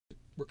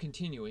we're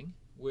continuing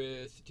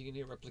with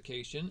DNA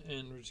replication,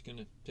 and we're just going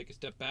to take a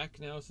step back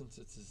now since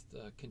this is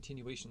the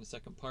continuation, the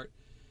second part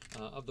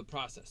of the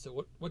process.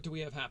 So what do we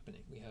have happening?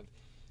 We have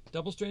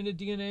double-stranded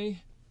DNA,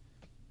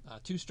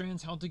 two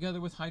strands held together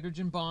with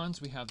hydrogen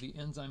bonds. We have the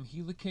enzyme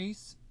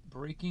helicase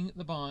breaking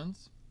the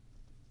bonds.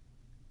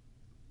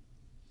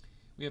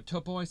 We have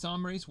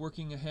topoisomerase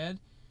working ahead,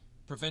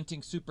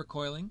 preventing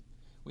supercoiling.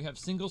 We have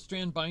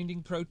single-strand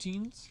binding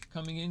proteins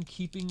coming in,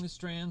 keeping the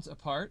strands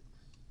apart.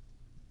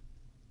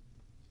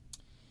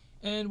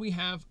 And we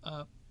have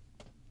an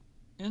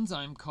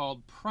enzyme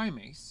called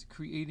primase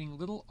creating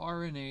little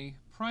RNA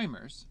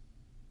primers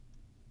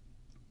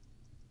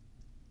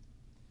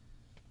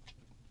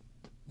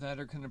that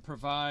are going to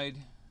provide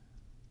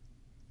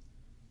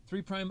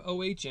 3'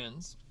 OH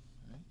ends.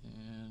 Right,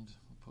 and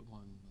we'll put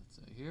one, let's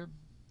say, here.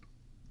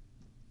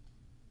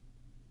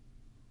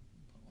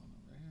 Put one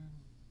over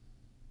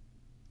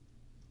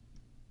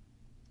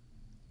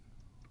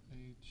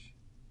here. OH.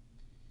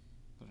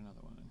 Put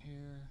another one in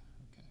here.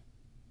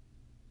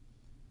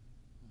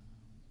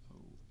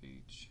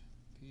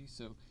 OHP.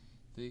 So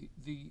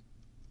the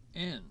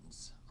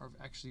ends are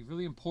actually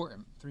really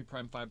important, 3',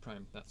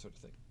 5', that sort of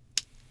thing.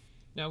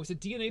 Now we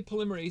said DNA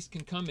polymerase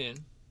can come in,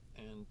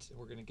 and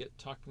we're going to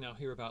talk now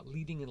here about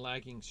leading and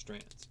lagging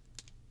strands.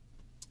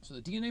 So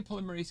the DNA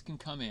polymerase can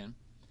come in,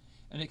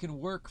 and it can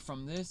work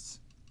from this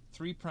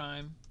 3'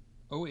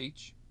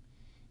 OH,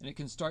 and it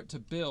can start to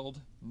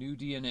build new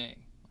DNA.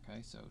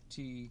 Okay, so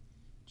T,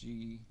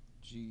 G,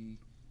 G,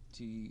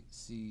 T,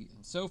 C,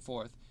 and so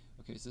forth.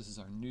 Okay, so this is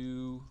our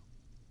new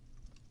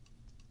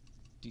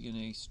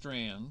DNA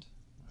strand.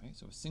 Right,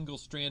 so a single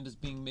strand is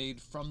being made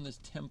from this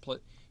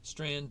template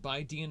strand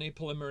by DNA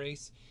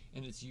polymerase,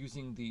 and it's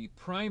using the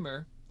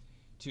primer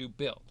to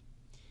build.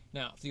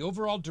 Now, if the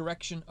overall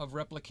direction of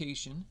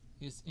replication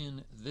is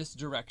in this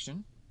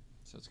direction,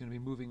 so it's going to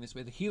be moving this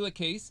way, the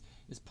helicase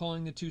is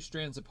pulling the two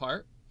strands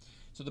apart.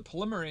 So the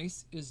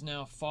polymerase is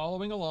now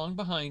following along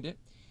behind it,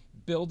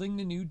 building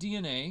the new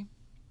DNA.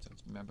 So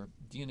remember,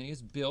 DNA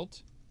is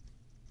built.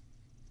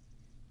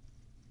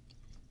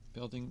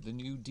 Building the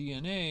new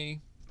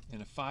DNA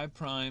in a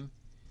 5'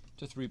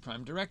 to 3'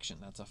 direction.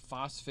 That's a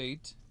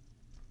phosphate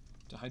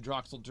to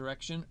hydroxyl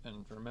direction.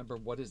 And remember,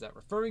 what is that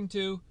referring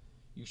to?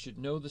 You should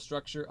know the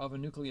structure of a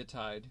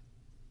nucleotide.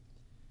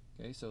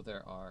 Okay, so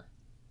there are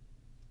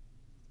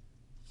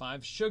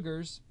 5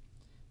 sugars.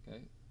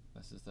 Okay,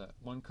 this is the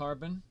 1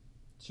 carbon,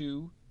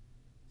 2,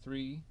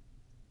 3,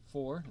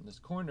 4 in this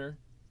corner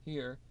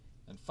here,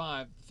 and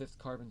 5. The 5th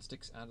carbon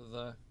sticks out of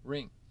the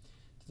ring.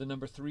 To the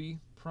number 3'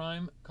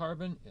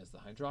 carbon is the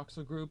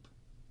hydroxyl group,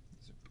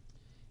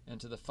 and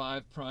to the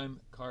 5'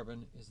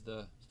 carbon is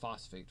the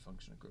phosphate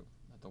functional group.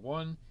 At the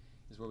 1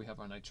 is where we have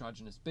our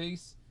nitrogenous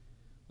base,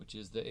 which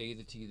is the A,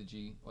 the T, the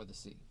G, or the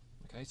C.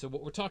 Okay, so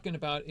what we're talking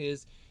about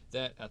is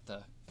that at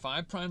the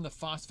 5' the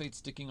phosphate's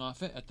sticking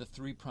off it, at the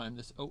 3'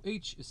 this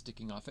OH is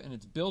sticking off it, and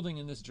it's building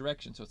in this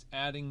direction, so it's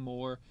adding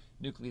more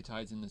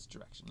nucleotides in this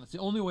direction. That's the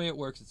only way it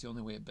works, it's the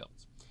only way it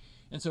builds.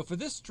 And so for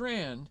this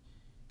strand,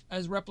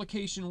 as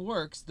replication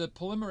works, the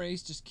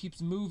polymerase just keeps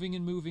moving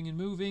and moving and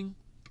moving,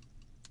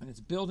 and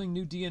it's building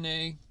new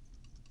DNA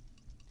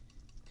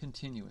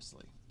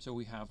continuously. So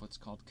we have what's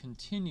called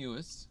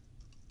continuous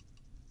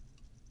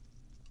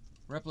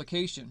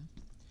replication,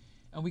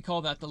 and we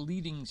call that the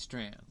leading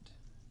strand.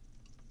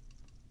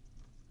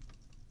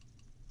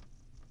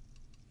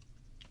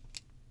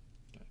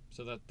 Okay,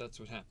 so that's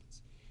what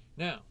happens.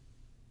 Now,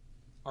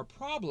 our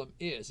problem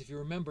is, if you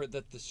remember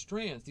that the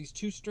strands, these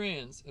two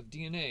strands of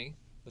DNA,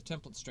 the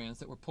template strands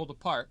that were pulled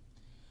apart,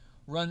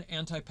 run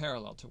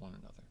anti-parallel to one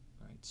another.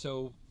 Right?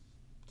 So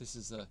this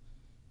is a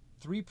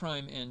 3'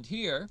 end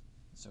here,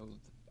 so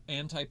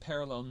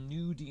anti-parallel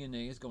new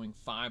DNA is going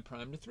 5'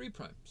 to 3',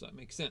 so that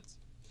makes sense.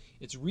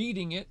 It's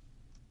reading it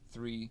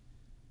 3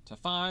 to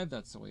 5,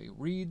 that's the way it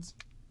reads.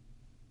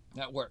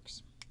 That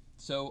works.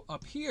 So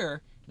up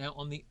here, now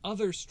on the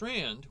other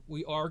strand,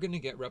 we are going to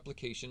get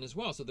replication as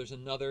well, so there's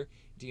another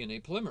DNA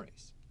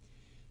polymerase.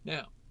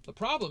 Now, the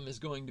problem is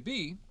going to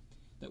be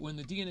that when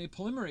the DNA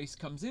polymerase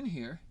comes in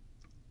here,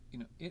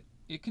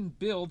 it can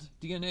build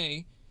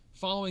DNA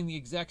following the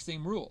exact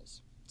same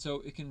rules. So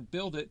it can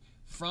build it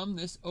from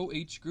this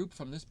OH group,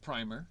 from this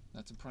primer,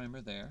 that's a primer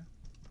there,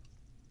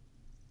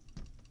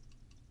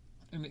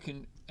 and it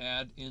can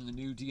add in the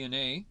new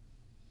DNA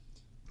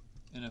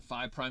in a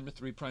 5' to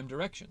 3'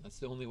 direction. That's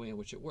the only way in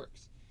which it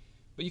works.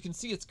 But you can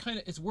see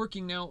it's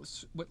working now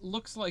what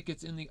looks like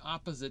it's in the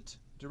opposite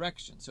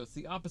direction. So it's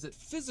the opposite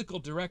physical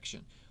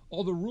direction.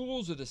 All the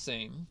rules are the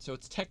same, so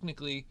it's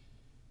technically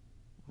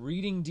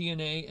reading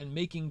DNA and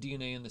making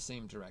DNA in the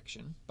same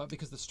direction, but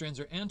because the strands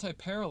are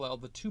anti-parallel,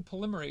 the two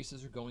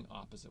polymerases are going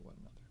opposite one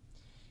another.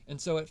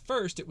 And so at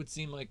first it would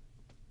seem like,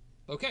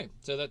 okay,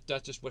 so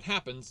that's just what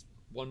happens.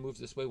 One moves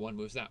this way, one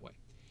moves that way.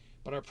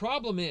 But our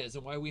problem is,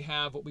 and why we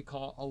have what we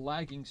call a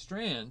lagging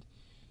strand,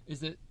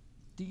 is that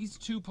these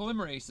two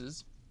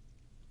polymerases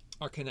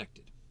are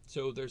connected.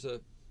 So there's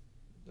a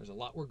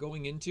lot we're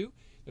going into.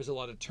 There's a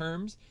lot of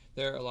terms,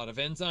 there are a lot of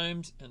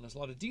enzymes, and there's a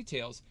lot of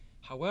details.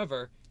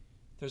 However,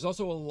 There's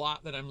also a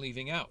lot that I'm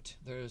leaving out.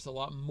 There's a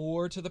lot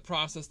more to the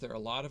process. There are a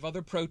lot of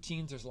other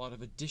proteins. There's a lot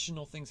of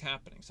additional things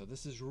happening. So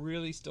this is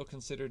really still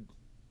considered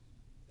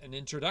an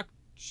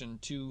introduction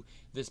to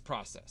this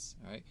process,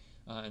 all right?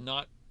 And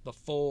not the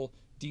full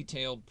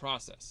detailed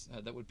process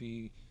that would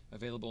be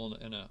available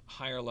in a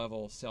higher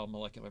level cell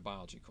molecular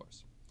biology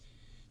course.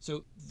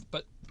 So,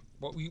 but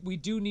what we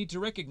do need to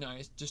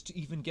recognize, just to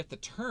even get the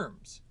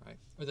terms, right,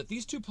 are that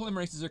these two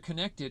polymerases are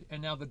connected,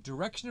 and now the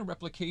direction of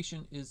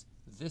replication is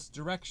this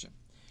direction.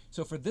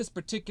 So for this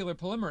particular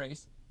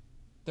polymerase,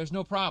 there's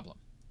no problem.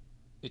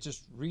 It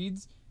just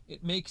reads,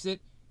 it makes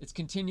it, it's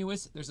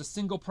continuous, there's a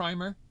single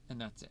primer, and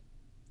that's it.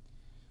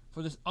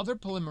 For this other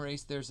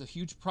polymerase, there's a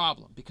huge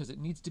problem because it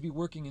needs to be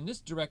working in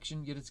this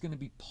direction, yet it's going to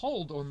be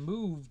pulled or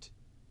moved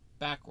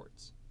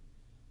backwards.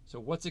 So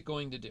what's it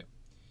going to do?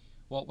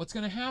 Well, what's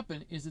going to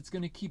happen is it's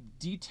going to keep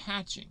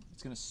detaching.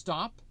 It's going to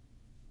stop,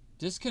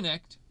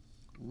 disconnect,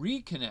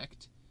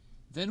 reconnect,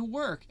 then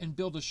work and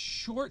build a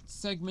short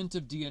segment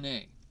of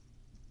DNA.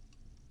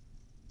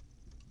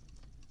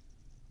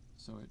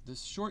 So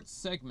this short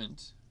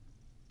segment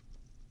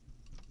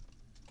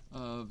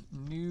of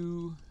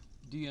new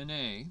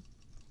DNA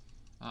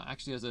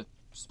actually has a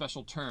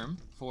special term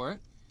for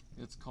it.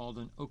 It's called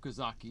an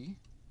Okazaki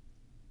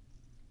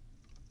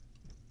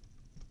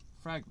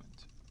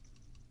fragment.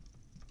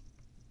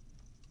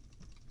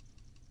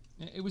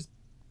 It was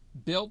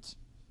built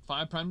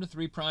 5' to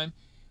 3',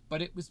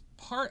 but it was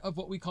part of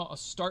what we call a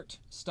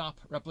start-stop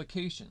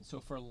replication.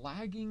 So for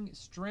lagging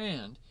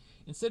strand,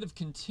 instead of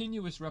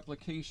continuous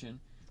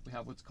replication, we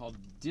have what's called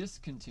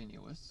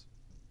discontinuous,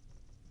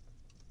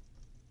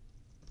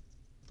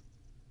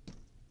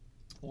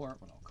 or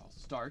what I'll call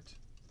start,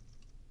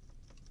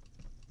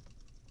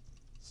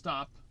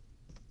 stop,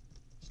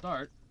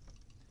 start,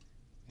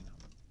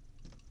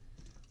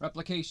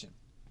 replication.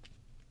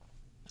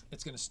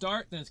 It's going to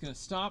start, then it's going to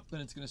stop,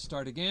 then it's going to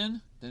start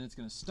again, then it's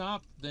going to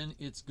stop, then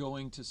it's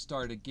going to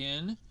start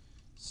again,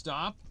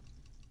 stop,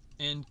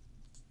 and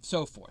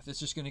so forth. It's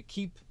just going to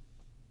keep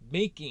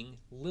making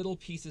little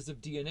pieces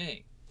of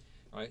DNA.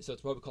 All right, so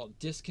it's what we call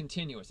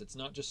discontinuous. It's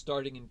not just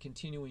starting and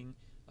continuing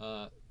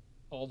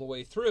all the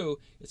way through.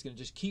 It's going to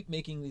just keep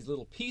making these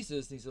little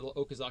pieces, these little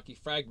Okazaki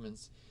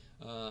fragments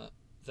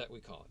that we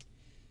call it.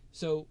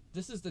 So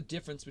this is the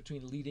difference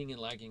between leading and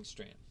lagging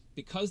strand.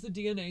 Because the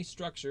DNA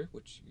structure,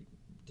 which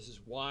this is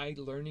why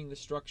learning the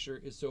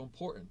structure is so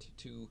important,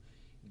 to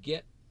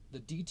get the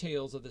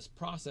details of this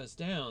process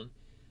down,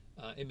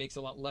 it makes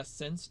a lot less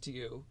sense to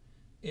you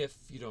if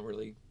you don't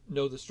really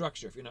know the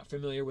structure, if you're not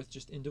familiar with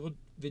just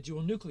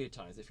individual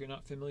nucleotides, if you're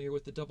not familiar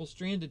with the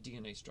double-stranded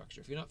DNA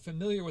structure, if you're not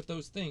familiar with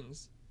those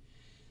things,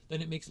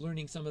 then it makes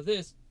learning some of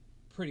this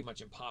pretty much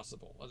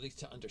impossible, at least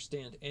to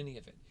understand any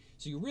of it.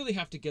 So you really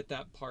have to get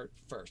that part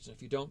first. And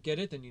if you don't get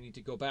it, then you need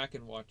to go back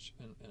and watch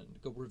and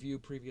go review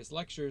previous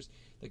lectures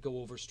that go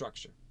over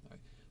structure. All right?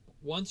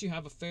 Once you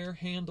have a fair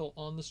handle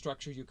on the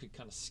structure, you could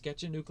kind of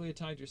sketch a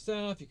nucleotide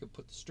yourself, you can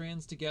put the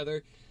strands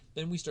together,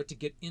 then we start to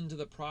get into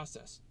the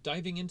process.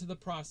 Diving into the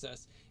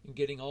process and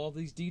getting all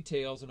these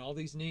details and all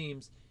these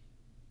names,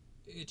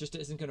 it just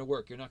isn't going to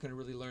work. You're not going to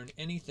really learn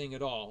anything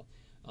at all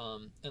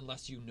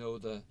unless you know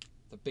the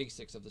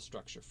basics of the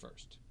structure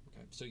first.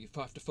 Okay, so you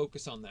have to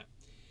focus on that.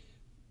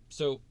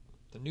 So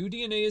the new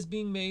DNA is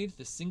being made,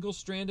 the single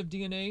strand of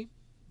DNA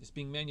is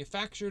being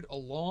manufactured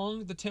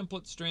along the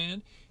template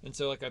strand. And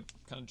so like I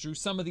kind of drew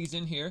some of these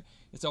in here,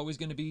 it's always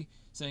going to be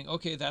saying,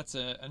 okay, that's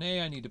an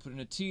A, I need to put in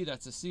a T,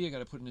 that's a C, I got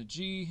to put in a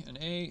G, an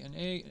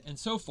A, and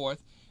so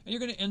forth. And you're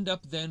going to end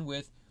up then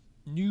with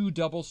new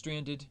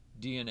double-stranded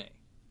DNA.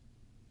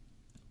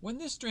 When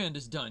this strand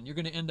is done, you're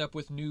going to end up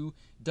with new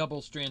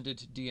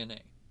double-stranded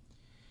DNA.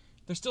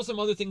 There's still some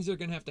other things that are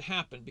going to have to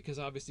happen because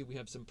obviously we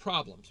have some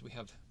problems. We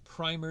have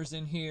primers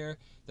in here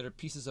that are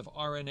pieces of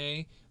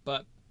RNA,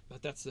 but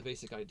that's the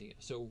basic idea.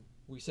 So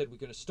we said we're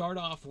going to start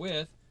off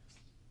with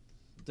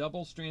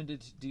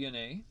double-stranded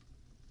DNA.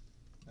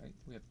 Right?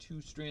 We have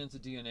two strands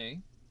of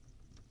DNA.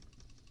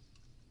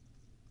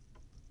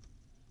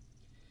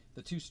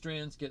 The two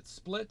strands get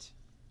split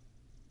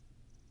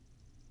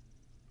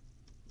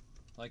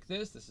like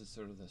this. This is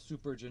sort of the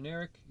super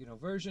generic,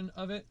 version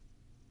of it.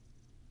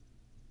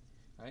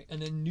 Right?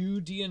 And then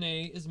new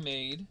DNA is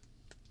made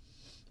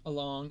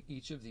along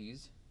each of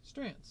these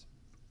strands.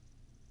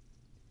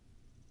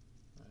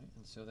 Right?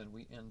 And so then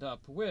we end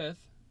up with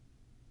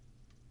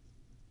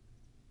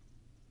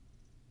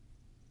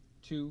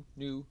two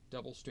new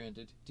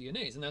double-stranded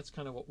DNAs, and that's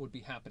kind of what would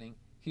be happening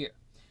here.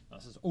 Now,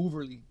 this is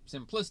overly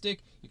simplistic.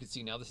 You can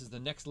see now this is the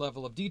next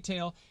level of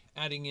detail,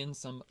 adding in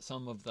some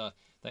of the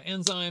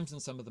enzymes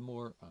and some of the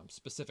more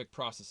specific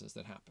processes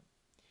that happen.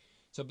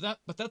 So,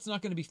 but that's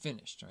not going to be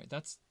finished, right?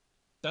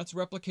 That's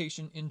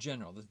replication in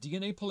general. The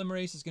DNA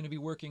polymerase is going to be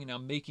working and now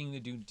making the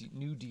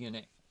new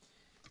DNA.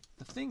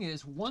 The thing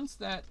is, once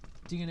that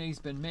DNA has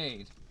been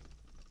made,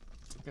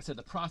 like I said,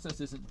 the process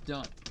isn't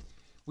done.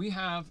 We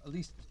have at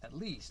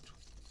least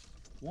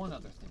one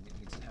other thing that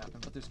needs to happen,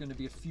 but there's going to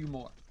be a few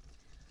more.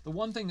 The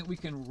one thing that we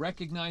can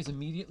recognize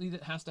immediately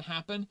that has to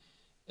happen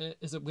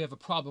is that we have a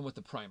problem with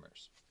the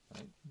primers.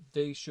 Right?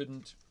 They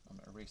shouldn't, I'm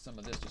going to erase some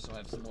of this just so I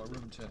have some more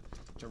room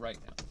to write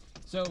now.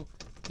 So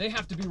they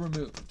have to be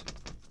removed.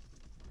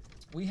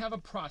 We have a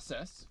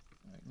process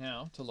right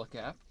now to look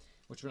at,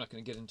 which we're not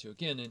going to get into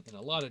again in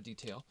a lot of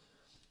detail,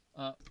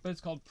 but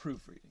it's called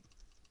proofreading.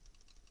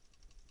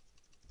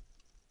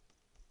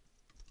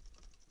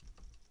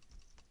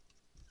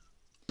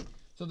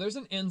 So there's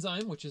an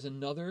enzyme, which is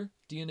another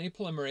DNA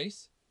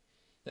polymerase,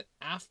 that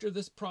after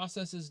this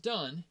process is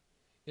done,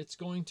 it's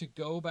going to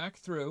go back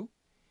through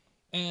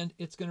and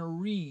it's going to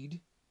read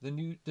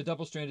the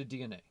double-stranded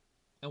DNA.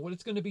 And what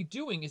it's going to be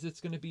doing is it's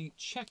going to be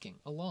checking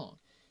along.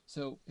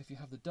 So if you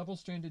have the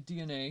double-stranded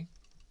DNA,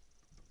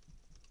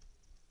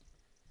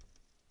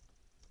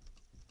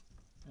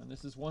 and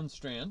this is one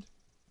strand,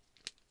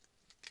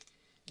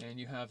 and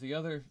you have the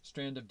other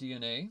strand of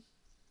DNA,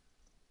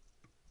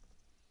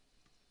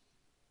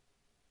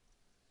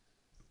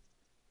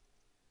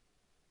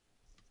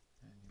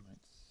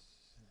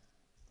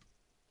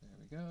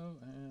 go,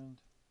 and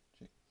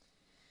G.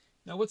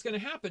 Now what's going to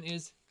happen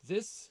is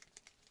this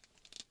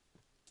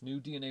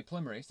new DNA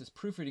polymerase, this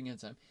proofreading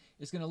enzyme,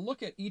 is going to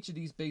look at each of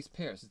these base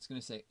pairs. It's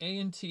going to say A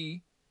and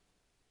T,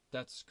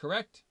 that's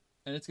correct,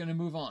 and it's going to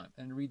move on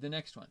and read the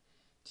next one.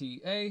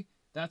 TA,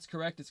 that's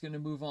correct, it's going to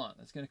move on.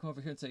 It's going to come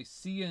over here and say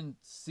C and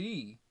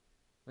C.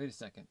 Wait a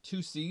second,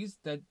 two C's?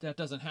 That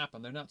doesn't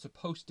happen. They're not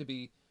supposed to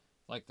be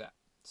like that.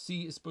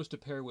 C is supposed to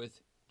pair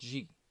with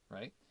G,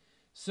 right?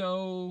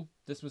 So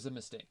this was a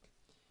mistake.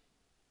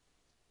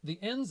 The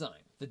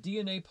enzyme, the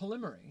DNA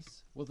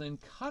polymerase, will then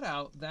cut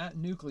out that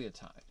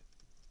nucleotide.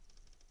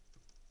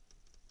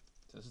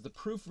 So this is the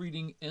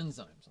proofreading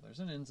enzyme. So there's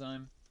an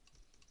enzyme,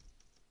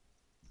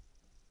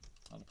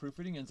 a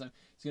proofreading enzyme.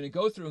 It's going to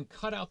go through and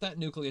cut out that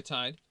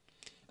nucleotide,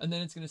 and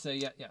then it's going to say,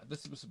 yeah,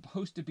 this was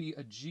supposed to be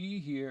a G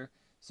here,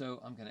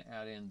 so I'm going to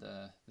add in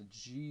the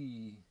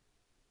G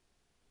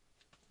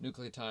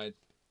nucleotide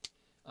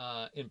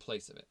in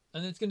place of it.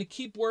 And it's going to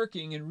keep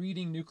working and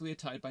reading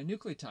nucleotide by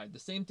nucleotide. The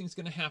same thing's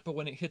going to happen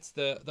when it hits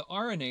the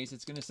RNAs.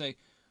 It's going to say,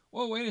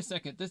 whoa, wait a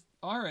second, this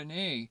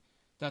RNA,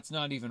 that's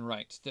not even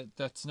right.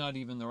 That's not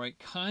even the right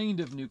kind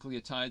of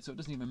nucleotide, so it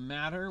doesn't even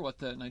matter what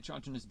the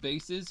nitrogenous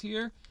base is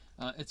here.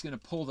 It's going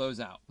to pull those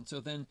out. And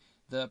so then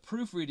the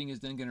proofreading is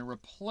then going to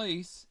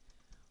replace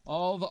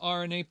all the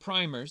RNA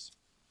primers.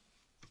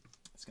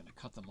 It's going to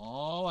cut them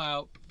all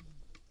out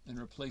and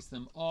replace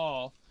them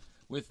all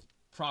with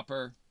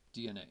proper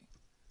DNA.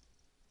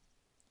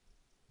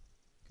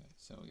 Okay,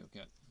 so you'll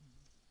get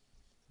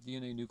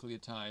DNA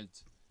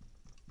nucleotides,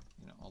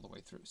 all the way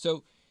through.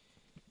 So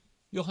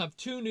you'll have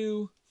two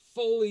new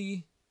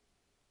fully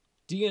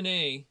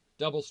DNA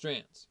double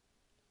strands.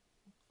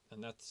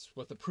 And that's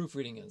what the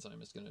proofreading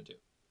enzyme is going to do.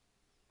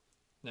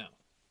 Now,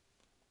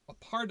 a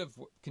part of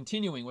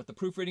continuing what the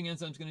proofreading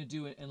enzyme is going to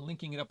do and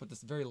linking it up with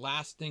this very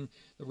last thing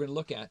that we're going to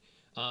look at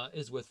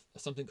is with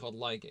something called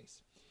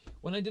ligase.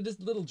 When I did this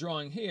little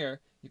drawing here,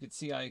 you could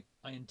see I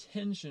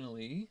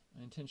intentionally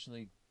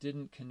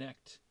didn't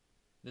connect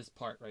this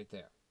part right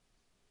there.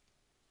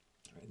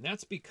 And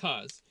that's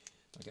because,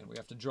 again, we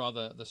have to draw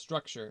the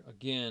structure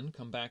again,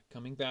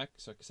 coming back.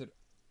 So like I said,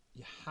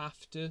 you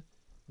have to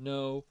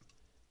know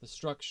the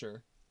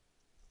structure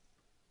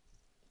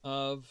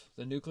of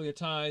the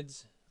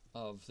nucleotides,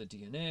 of the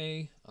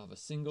DNA, of a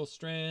single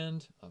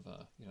strand, of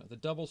the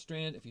double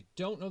strand. If you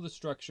don't know the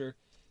structure,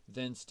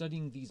 then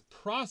studying these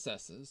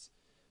processes,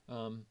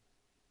 well,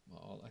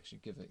 I'll actually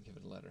give it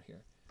a letter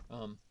here.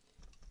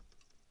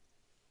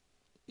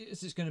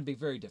 This is going to be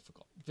very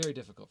difficult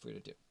for you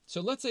to do.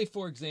 So let's say,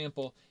 for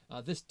example,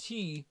 this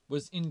T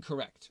was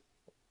incorrect.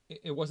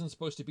 It wasn't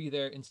supposed to be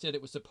there. Instead,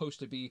 it was supposed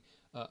to be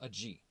a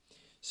G.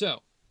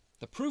 So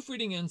the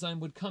proofreading enzyme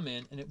would come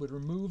in and it would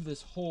remove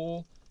this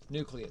whole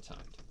nucleotide.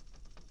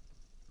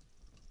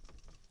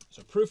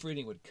 So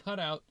proofreading would cut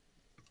out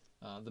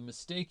the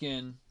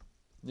mistaken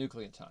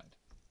nucleotide.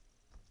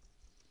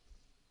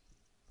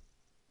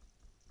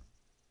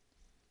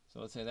 So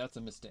let's say that's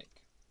a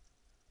mistake.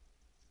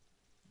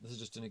 This is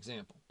just an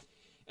example.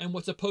 And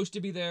what's supposed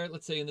to be there,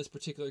 let's say in this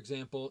particular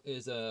example,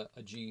 is a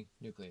G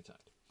nucleotide.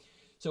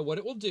 So what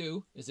it will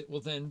do is it will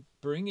then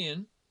bring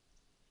in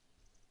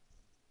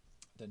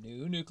the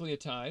new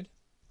nucleotide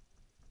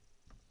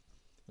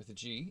with a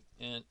G,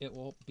 and it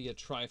will be a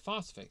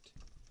triphosphate,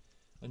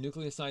 a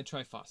nucleoside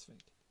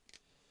triphosphate.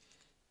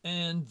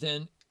 And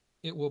then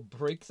it will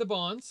break the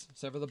bonds,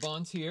 sever the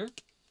bonds here,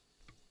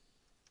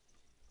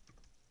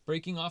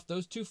 breaking off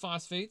those two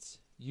phosphates,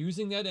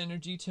 using that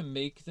energy to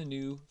make the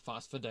new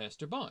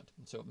phosphodiester bond.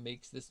 And so it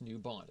makes this new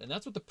bond. And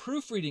that's what the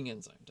proofreading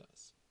enzyme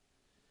does.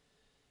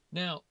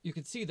 Now, you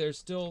can see there's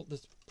still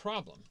this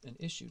problem, an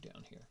issue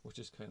down here, which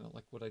is kind of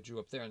like what I drew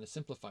up there in a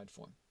simplified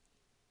form.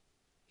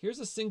 Here's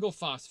a single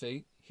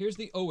phosphate. Here's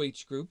the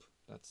OH group.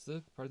 That's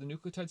the part of the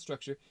nucleotide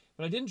structure.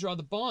 But I didn't draw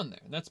the bond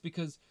there. And that's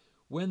because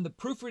when the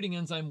proofreading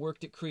enzyme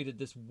worked, it created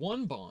this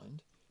one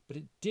bond, but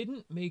it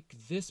didn't make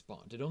this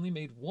bond. It only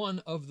made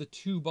one of the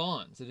two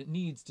bonds that it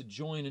needs to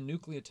join a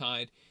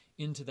nucleotide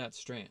into that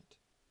strand.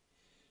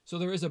 So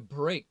there is a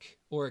break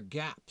or a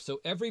gap. So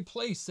every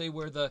place, say,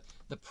 where the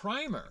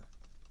primer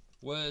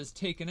was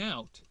taken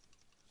out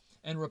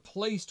and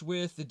replaced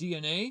with the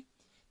DNA,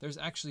 there's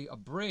actually a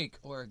break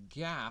or a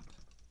gap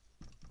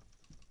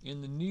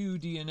in the new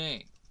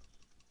DNA.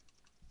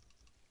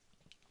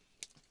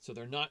 So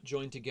they're not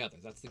joined together.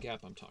 That's the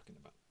gap I'm talking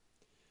about.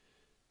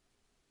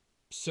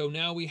 So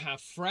now we have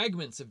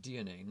fragments of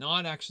DNA,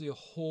 not actually a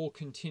whole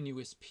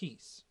continuous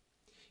piece.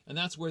 And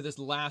that's where this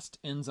last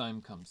enzyme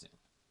comes in.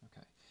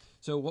 Okay.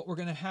 So what we're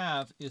going to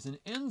have is an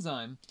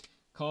enzyme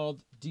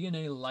called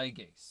DNA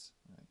ligase.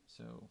 Right?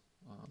 So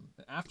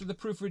after the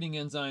proofreading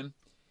enzyme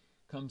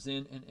comes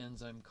in an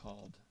enzyme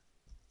called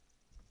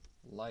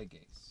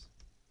ligase.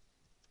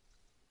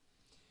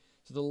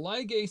 So the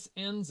ligase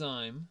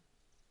enzyme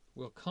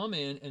will come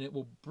in and it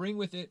will bring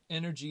with it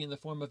energy in the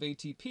form of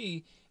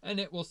ATP, and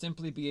it will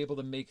simply be able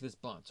to make this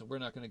bond. So we're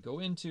not going to go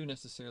into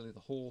necessarily the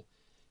whole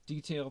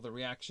detail, the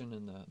reaction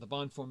and the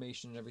bond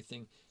formation and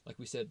everything. Like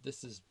we said,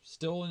 this is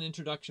still an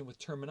introduction with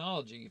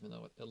terminology, even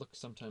though it looks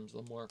sometimes a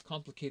little more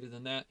complicated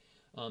than that.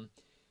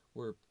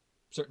 Where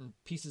certain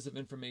pieces of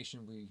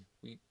information we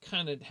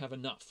kind of have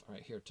enough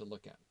right here to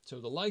look at. So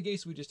the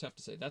ligase, we just have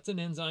to say that's an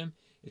enzyme.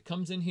 It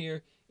comes in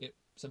here.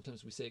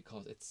 Sometimes we say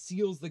it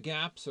seals the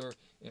gaps, or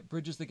it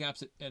bridges the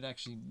gaps. It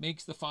actually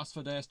makes the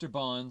phosphodiester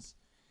bonds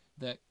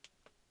that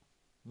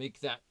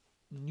make that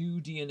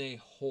new DNA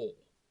whole,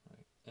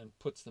 right, and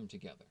puts them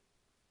together.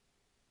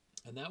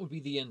 And that would be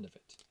the end of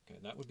it. Okay,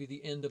 that would be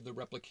the end of the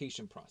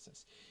replication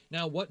process.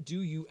 Now, what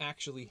do you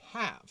actually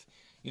have,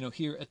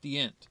 here at the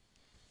end?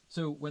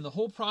 So when the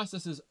whole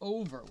process is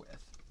over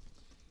with,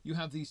 you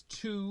have these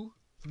two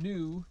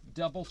new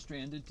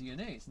double-stranded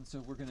DNAs. And so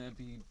we're going to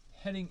be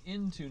heading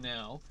into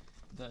now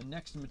the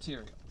next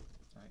material.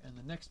 Right? And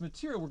the next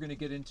material we're going to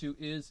get into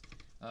is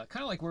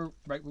kind of like where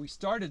we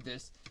started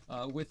this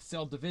with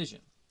cell division.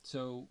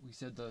 So we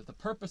said the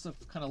purpose of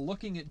kind of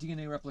looking at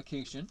DNA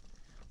replication,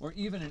 or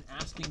even in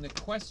asking the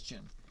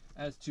question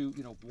as to,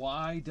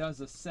 why does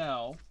a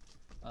cell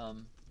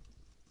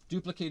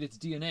duplicate its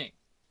DNA?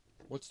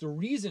 What's the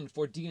reason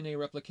for DNA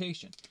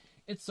replication?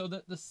 It's so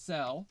that the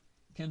cell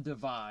can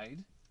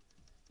divide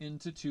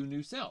into two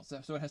new cells.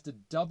 So it has to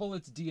double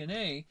its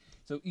DNA,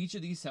 so each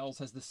of these cells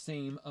has the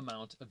same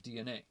amount of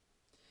DNA.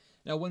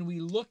 Now, when we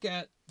look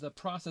at the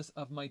process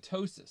of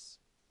mitosis,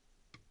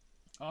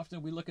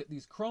 often we look at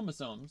these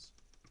chromosomes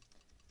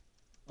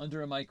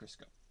under a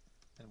microscope,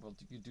 and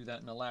you do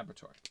that in a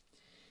laboratory.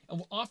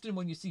 And often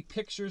when you see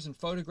pictures and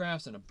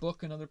photographs in a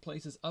book and other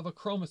places of a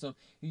chromosome,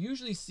 you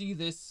usually see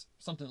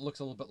something that looks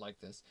a little bit like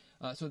this.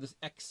 So this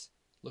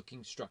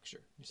X-looking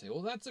structure. You say,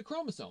 well, that's a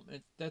chromosome.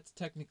 That's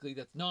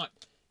not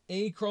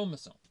a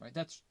chromosome, right?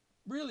 That's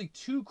really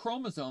two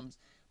chromosomes,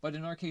 but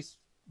in our case,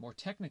 more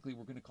technically,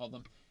 we're going to call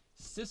them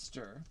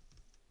sister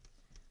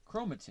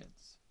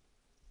chromatids.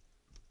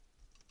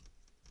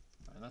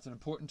 And that's an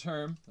important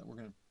term that we're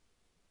going to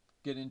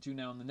get into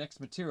now in the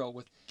next material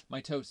with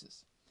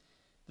mitosis.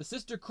 The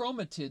sister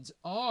chromatids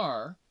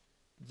are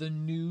the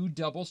new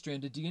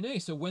double-stranded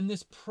DNA. So when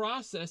this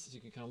process, you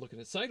can kind of look at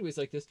it sideways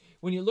like this,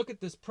 when you look at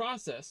this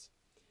process,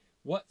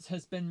 what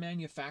has been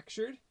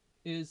manufactured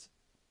is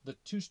the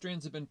two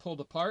strands have been pulled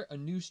apart, a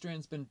new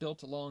strand's been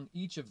built along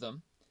each of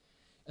them,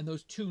 and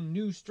those two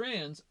new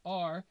strands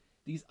are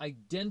these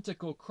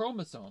identical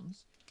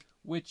chromosomes,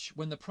 which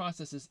when the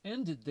process is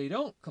ended, they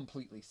don't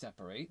completely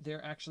separate,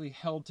 they're actually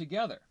held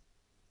together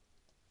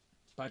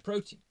by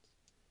proteins.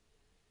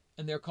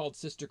 And they're called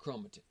sister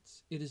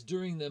chromatids. It is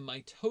during the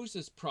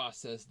mitosis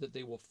process that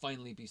they will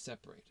finally be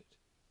separated.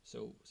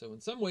 So in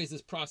some ways,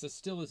 this process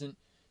still isn't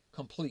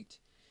complete,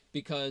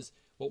 because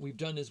what we've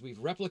done is we've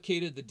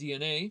replicated the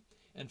DNA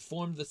and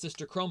formed the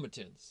sister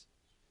chromatids.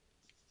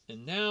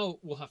 And now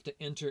we'll have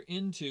to enter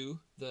into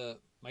the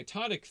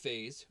mitotic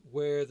phase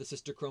where the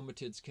sister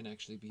chromatids can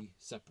actually be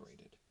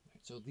separated.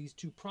 Right? So these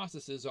two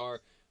processes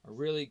are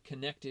really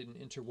connected and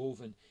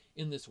interwoven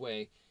in this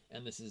way.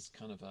 And this is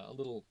kind of a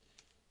little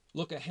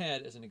look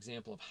ahead as an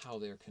example of how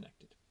they're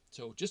connected.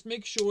 So just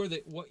make sure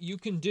that what you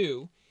can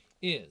do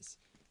is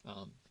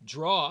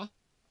draw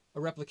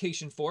a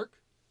replication fork,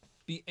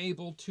 be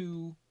able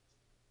to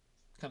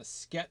kind of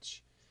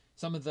sketch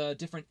some of the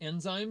different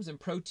enzymes and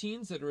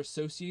proteins that are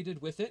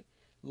associated with it,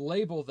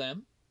 label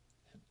them,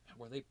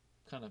 where they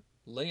kind of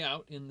lay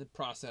out in the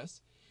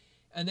process,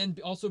 and then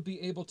also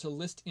be able to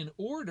list in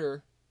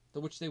order the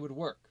which they would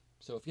work.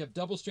 So if you have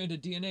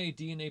double-stranded DNA,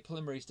 DNA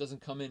polymerase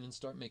doesn't come in and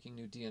start making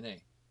new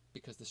DNA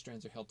because the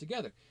strands are held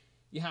together.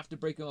 You have to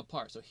break them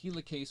apart. So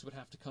helicase would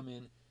have to come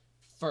in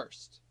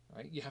first,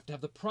 right? You have to have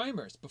the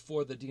primers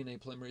before the DNA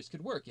polymerase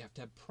could work. You have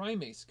to have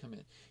primase come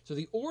in. So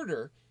the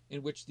order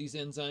in which these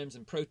enzymes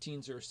and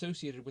proteins are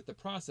associated with the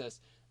process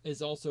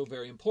is also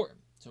very important.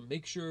 So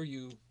make sure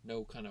you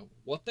know kind of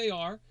what they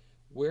are,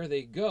 where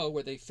they go,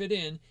 where they fit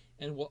in,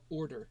 and what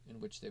order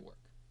in which they work.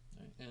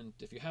 Right? And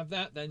if you have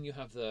that, then you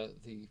have a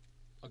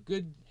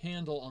good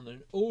handle on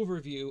an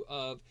overview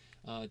of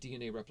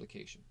DNA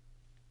replication.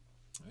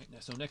 All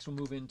right, so next we'll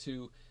move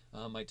into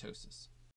mitosis.